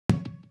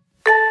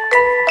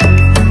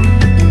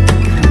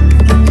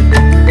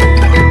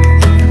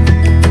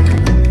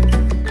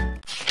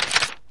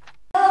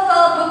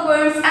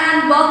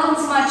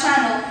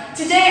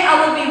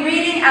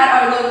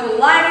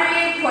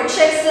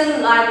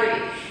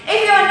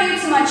If you are new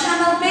to my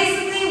channel,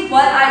 basically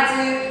what I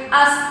do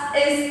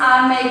is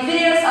I make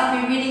videos of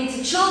me reading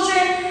to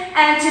children,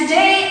 and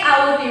today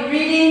I will be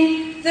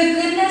reading The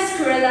Goodness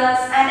Gorillas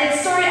and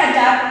its story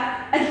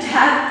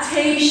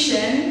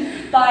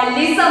Adaptation by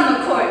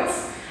McCourt.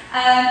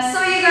 So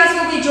you guys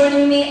will be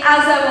joining me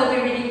as I will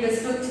be reading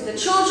this book to the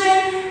children,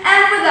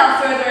 and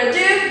without further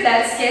ado,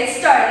 let's get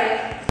started.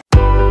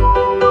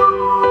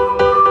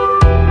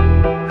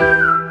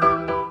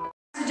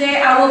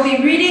 Today I will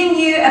be reading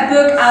you a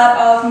book out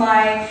of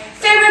my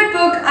favorite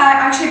book I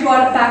actually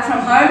brought back from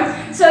home.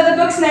 So the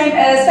book's name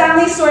is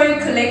Family Story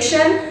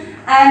Collection,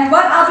 and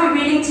what I'll be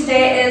reading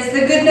today is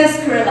The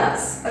Goodness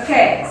Gorillas.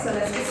 Okay, so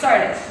let's get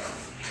started.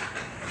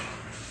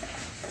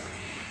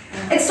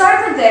 It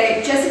started the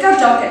day Jessica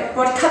Dockett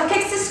brought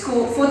cupcakes to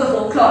school for the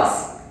whole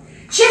class.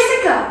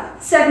 "Jessica,"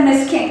 said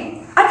Miss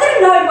King, "I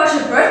didn't know it was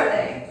your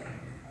birthday."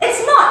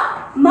 "It's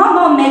not. My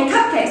mom made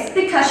cupcakes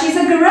because she's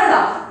a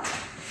gorilla."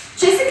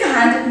 Jessica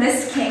handed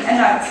Miss King a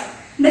note.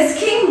 Miss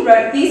King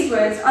wrote these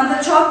words on the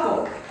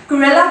chalkboard: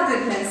 "Gorilla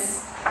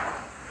Goodness."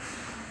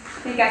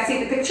 Can you guys see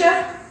the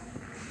picture?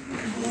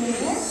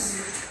 Yes.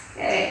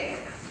 Okay.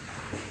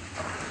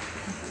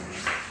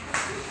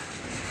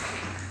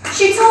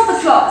 She told the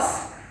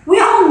class, "We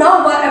all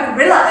know what a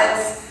gorilla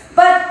is,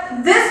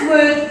 but this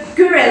word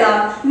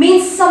gorilla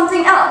means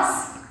something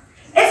else.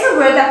 It's a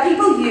word that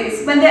people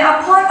use when they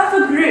are part of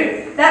a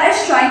group that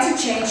is trying to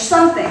change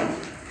something."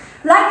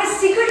 "Like a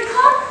secret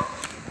club?"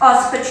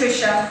 asked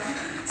Patricia.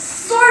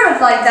 "Sort of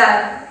like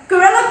that.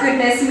 Gorilla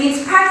goodness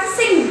means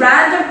practicing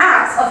random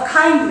acts of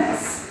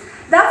kindness.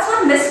 That's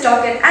what Miss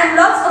Dockett and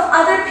lots of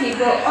other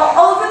people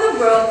all over the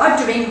world are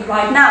doing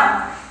right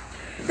now.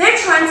 They're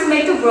trying to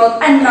make the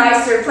world a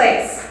nicer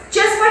place,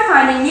 just by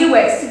finding new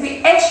ways to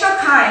be extra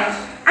kind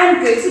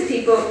and good to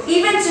people,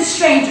 even to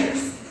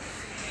strangers."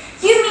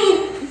 You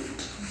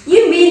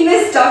mean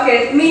Miss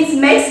Dockett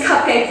makes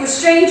cupcake for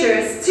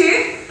strangers too?"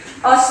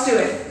 asked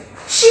Stuart.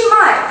 "She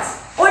might,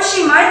 or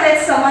she might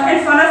let someone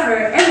in front of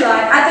her in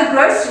line at the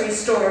grocery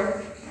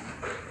store."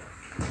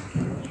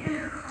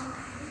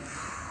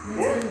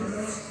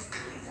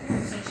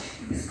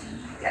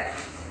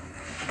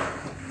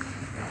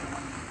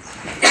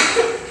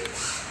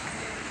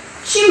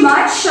 "She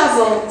might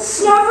shovel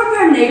snow from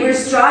her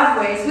neighbors'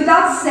 driveways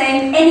without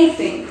saying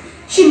anything.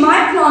 She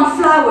might plant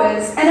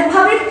flowers in a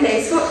public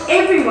place for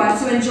everyone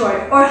to enjoy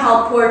or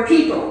help poor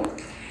people.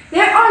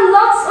 There are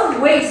lots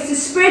of ways to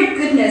spread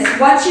goodness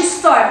once you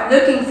start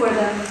looking for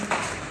them."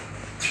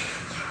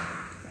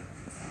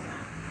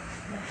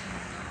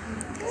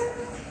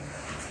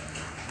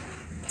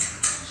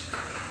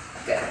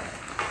 Good.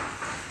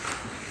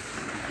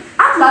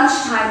 At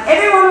lunchtime,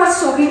 everyone was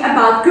talking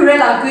about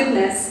gorilla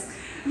goodness.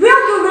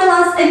 "Real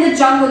gorillas in the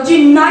jungle do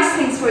nice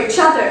things for each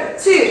other,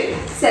 too,"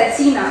 said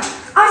Tina.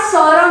 "I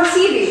saw it on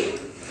TV."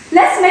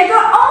 "Let's make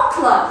our own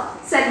club,"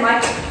 said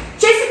Michael.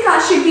 "Jessica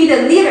should be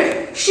the leader,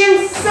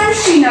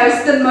 since she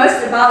knows the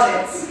most about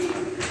it."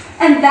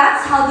 And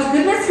that's how the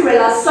Goodness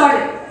Gorillas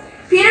started.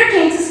 Peter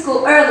came to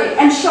school early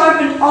and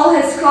sharpened all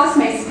his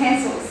classmates'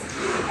 pencils.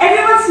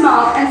 Everyone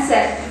smiled and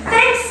said,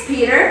 "Thanks,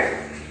 Peter."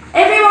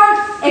 Everyone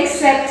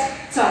except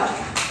Todd.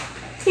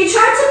 He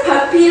tried to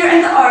poke Peter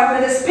in the arm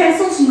with his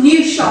pencil's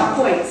new sharp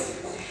points.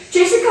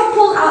 Jessica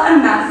pulled out a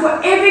map for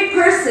every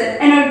person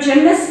in her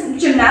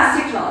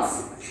gymnastic class.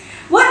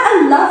 "What a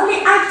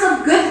lovely act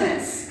of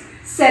goodness,"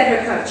 said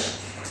her coach.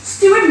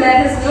 Stuart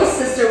let his little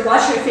sister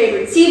watch her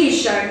favorite TV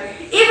show,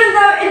 even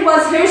though it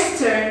was her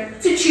turn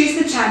to choose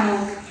the channel.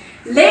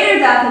 Later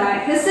that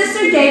night, his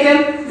sister gave him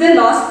the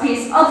last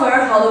piece of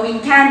her Halloween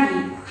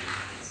candy.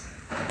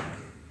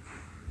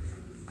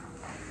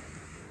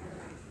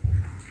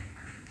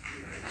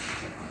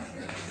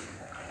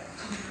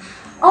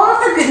 All of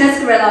the Goodness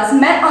Gorillas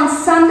met on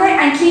Sunday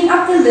and cleaned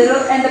up the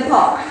litter in the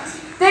park.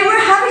 They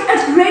were having a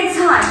great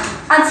time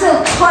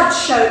until Todd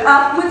showed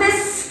up with his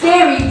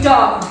scary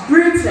dog,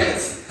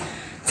 Brutus.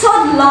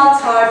 Todd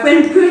laughed hard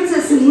when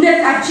Brutus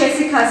nipped at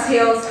Jessica's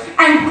heels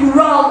and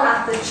growled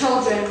at the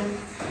children.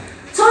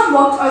 Todd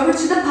walked over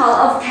to the pile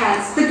of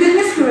cans the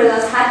Goodness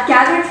Gorillas had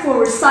gathered for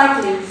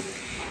recycling.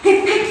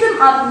 He picked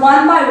them up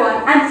one by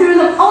one and threw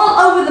them all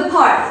over the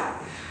park.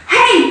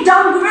 "Hey,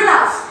 dumb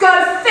gorillas, go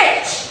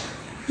fetch!"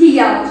 he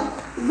yelled.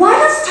 "Why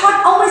does Todd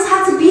always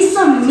have to be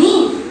so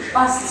mean?"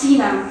 asked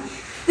Tina.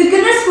 The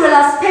Goodness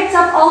Gorillas picked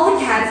up all the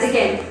cans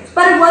again,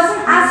 but it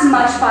wasn't as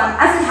much fun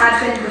as it had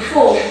been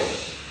before.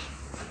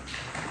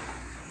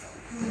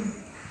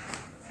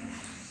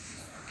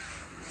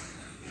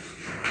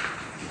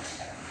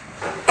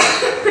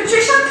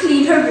 Patricia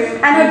cleaned her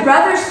room and her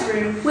brother's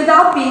room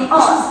without being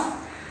asked.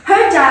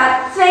 Her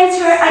dad thanked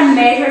her and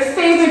made her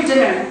favorite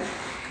dinner.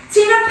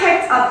 Tina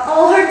picked up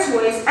all her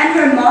toys and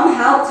her mom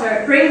helped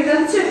her bring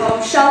them to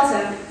home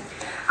shelter.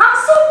 "I'm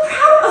so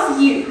proud of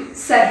you,"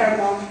 said her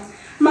mom.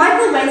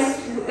 Michael went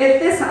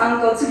with his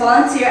uncle to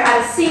volunteer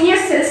at a senior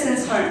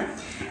citizens home.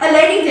 A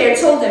lady there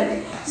told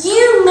him,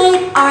 "You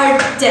made our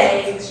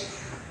day."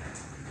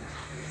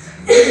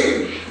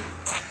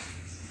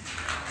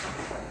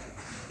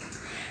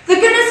 The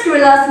Goodness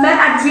gorillas met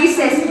at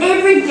recess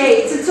every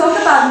day to talk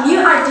about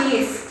new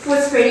ideas for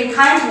spreading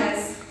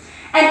kindness.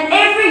 And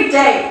every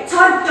day,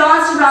 Todd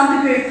danced around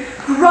the group,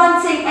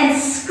 grunting and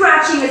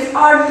scratching his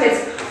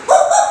armpits. Ooh,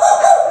 ooh, ooh,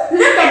 ooh.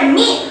 Look at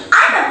me,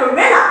 I'm a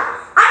gorilla.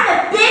 I'm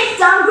a big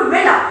dumb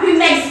gorilla who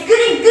makes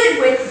goody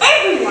good with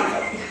everyone.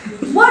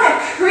 What a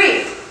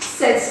creep,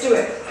 said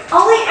Stuart.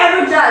 All he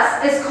ever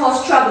does is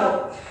cause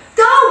trouble.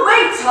 Go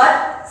away,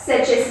 Todd,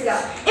 said Jessica.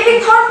 If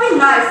you can't be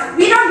nice,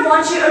 we don't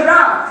want you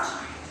around.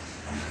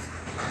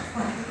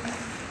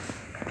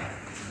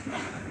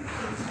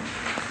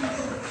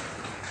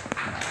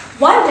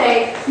 One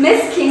day,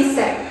 Miss King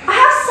said, I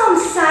have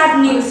some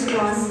sad news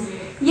for us.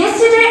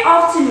 Yesterday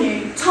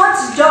afternoon,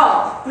 Todd's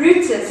dog,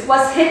 Brutus,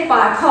 was hit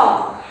by a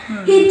car.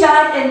 He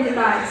died in the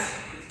night.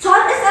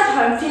 Todd is at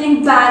home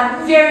feeling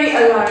bad, very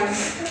alone.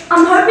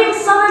 I'm hoping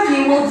some of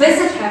you will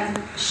visit him.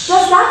 Does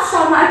that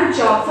sound like a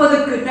job for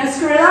the goodness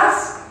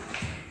gorillas?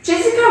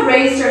 Jessica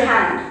raised her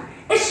hand.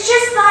 It's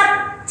just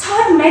that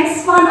Todd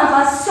makes fun of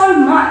us so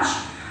much.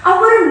 I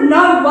wouldn't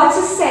know what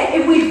to say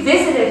if we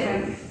visited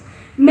him.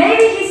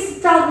 Maybe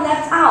he's felt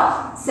left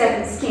out,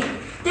 said Miss King.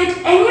 Did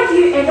any of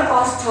you ever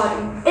ask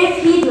Todd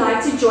if he'd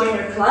like to join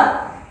your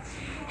club?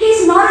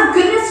 He's not a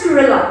goodness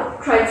gorilla,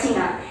 cried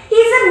Tina.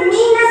 He's the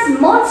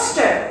meanest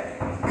monster.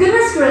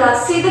 Goodness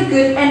gorillas see the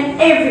good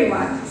in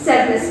everyone,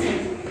 said Miss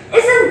King.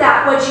 Isn't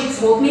that what you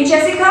told me,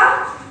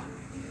 Jessica?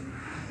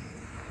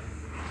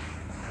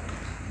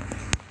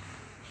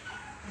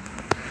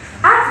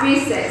 At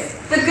recess,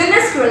 the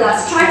goodness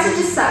gorillas tried to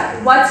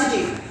decide what to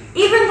do.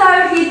 Even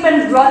though he'd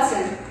been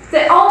rotten,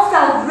 they all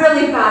felt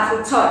really bad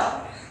for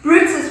Todd.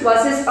 Brutus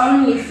was his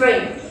only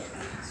friend.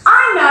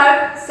 I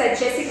know, said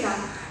Jessica.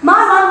 My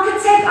mom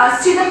could take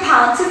us to the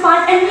pound to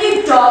find a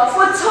new dog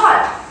for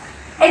Todd.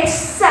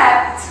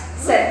 Except,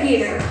 said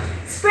Peter,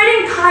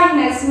 spreading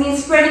kindness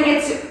means spreading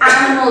it to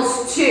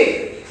animals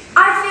too.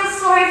 I feel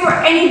sorry for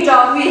any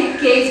dog we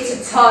gave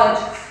to Todd.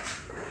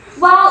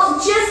 Well,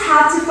 just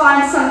have to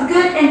find some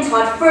good in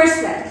Todd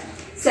first then,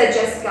 said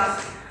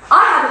Jessica.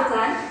 I have a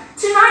plan.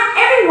 Tonight,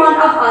 every one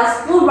of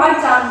us will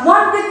write down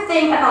one good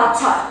thing about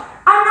Todd.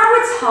 I know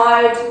it's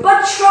hard,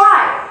 but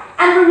try.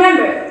 And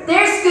remember,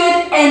 there's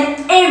good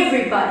in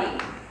everybody.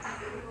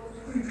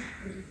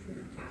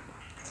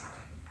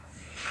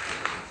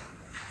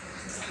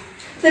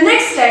 The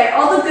next day,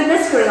 all the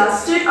goodness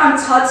gorillas stood on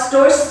Todd's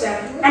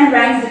doorstep and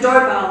rang the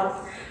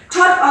doorbell.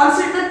 Todd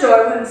answered the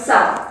door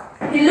himself.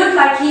 He looked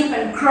like he'd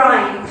been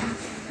crying.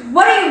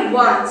 What do you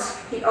want?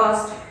 He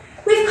asked.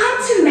 We've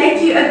come to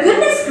make you a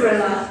goodness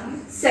gorilla,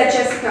 said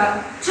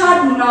Jessica.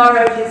 Todd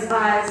narrowed his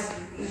eyes.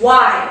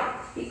 Why?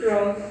 He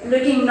groaned,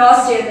 looking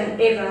nastier than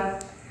ever.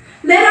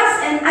 Let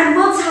us in and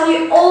we'll tell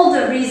you all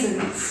the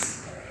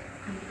reasons.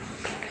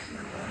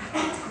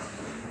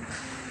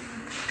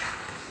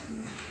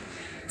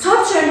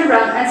 Todd turned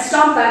around and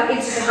stomped back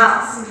into the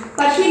house,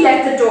 but he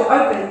left the door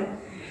open.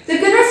 The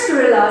goodness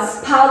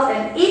gorillas piled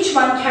in, each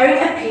one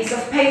carrying a piece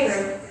of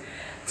paper.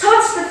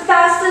 Todd's the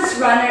fastest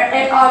runner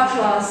in our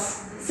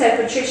class, said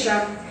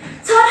Patricia.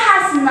 Todd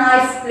has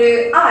nice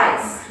blue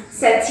eyes,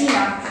 said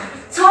Tina.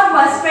 Todd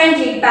was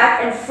friendly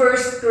back in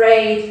first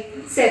grade,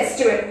 said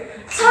Stuart.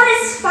 Todd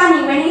is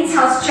funny when he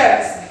tells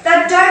jokes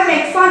that don't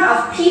make fun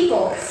of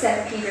people,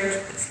 said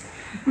Peter.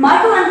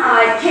 Michael and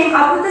I came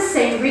up with the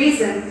same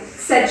reason,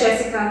 said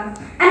Jessica,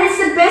 and it's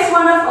the best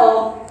one of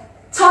all.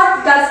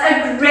 Todd does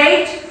a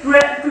great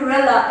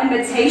gorilla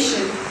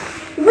imitation.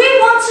 We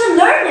want to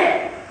learn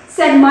it,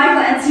 said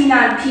Michael and Tina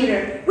and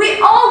Peter. We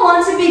all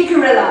want to be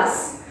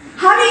gorillas.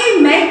 How do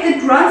you make the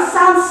grunts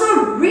sound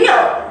so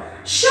real?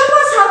 Show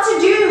us how to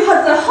do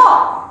the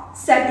hop,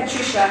 said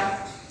Patricia.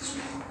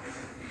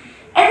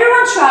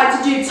 Everyone tried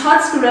to do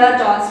Todd's gorilla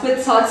dance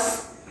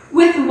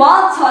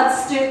while Todd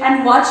stood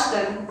and watched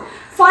them.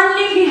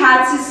 Finally, he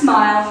had to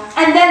smile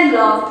and then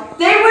laugh.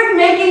 They weren't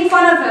making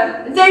fun of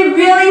him. They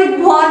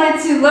really wanted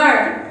to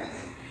learn.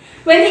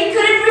 When he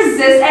couldn't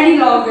resist any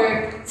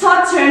longer,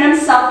 Todd turned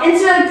himself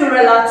into a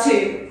gorilla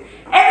too.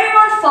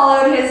 Everyone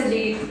followed his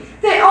lead.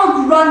 They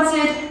all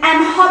grunted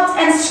and hopped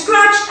and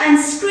scratched and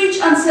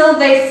screeched until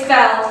they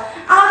fell,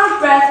 out of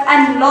breath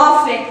and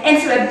laughing,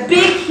 into a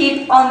big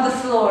heap on the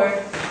floor.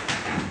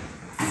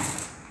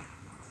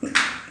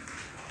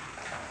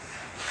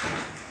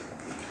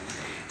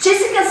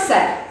 Jessica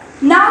said,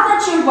 now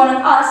that you're one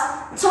of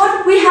us,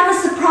 Todd, we have a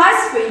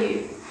surprise for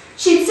you.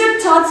 She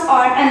took Todd's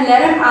arm and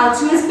led him out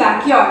to his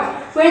backyard,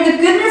 where the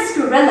goodness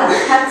gorilla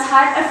had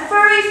tied a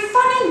furry,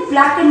 funny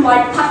black and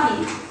white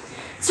puppy.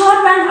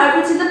 Todd ran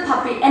over to the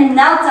puppy and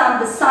knelt down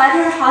beside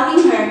her,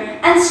 hugging her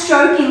and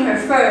stroking her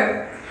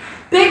fur.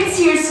 Big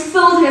tears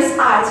filled his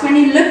eyes when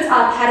he looked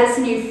up at his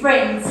new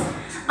friends.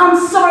 I'm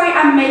sorry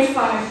I made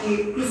fun of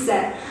you, he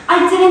said.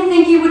 I didn't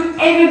think you would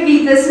ever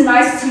be this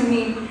nice to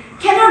me.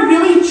 Can I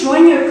really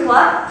join your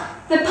club?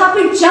 The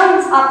puppy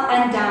jumped up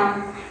and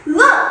down.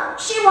 Look,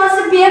 she wants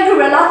to be a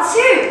gorilla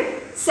too,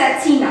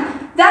 said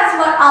Tina. That's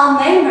what I'll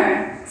name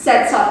her,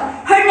 said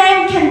Todd. Her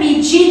name can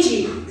be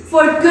Gigi,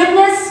 for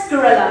goodness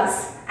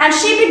gorillas. And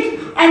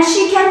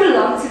she can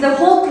belong to the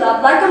whole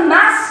club like a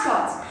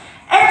mascot.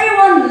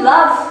 Everyone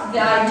loved the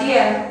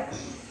idea.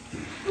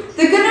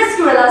 The Goodness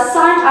Gorillas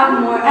signed up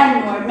more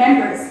and more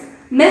members.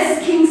 Miss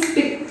King's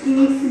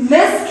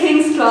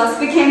class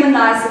became a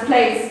nicer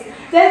place.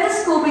 Then the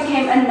school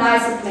became a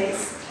nicer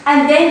place.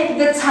 And then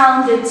the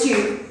town did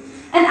too.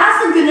 And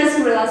as the Goodness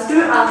Gorillas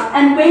grew up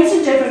and went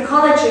to different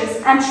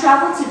colleges and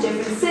traveled to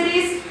different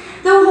cities,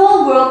 the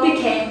whole world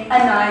became a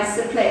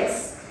nicer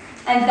place.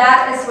 And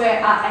that is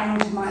where I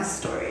end my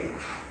story.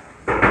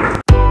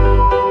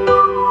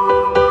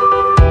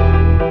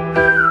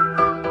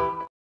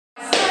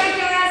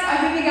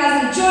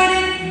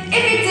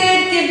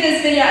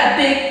 This video a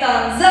big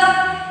thumbs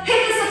up,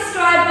 hit the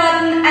subscribe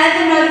button and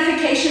the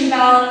notification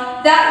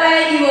bell. That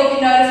way you will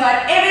be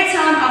notified every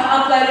time I've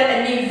uploaded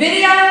a new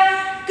video.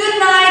 Good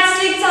night,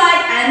 sleep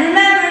tight, and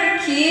remember,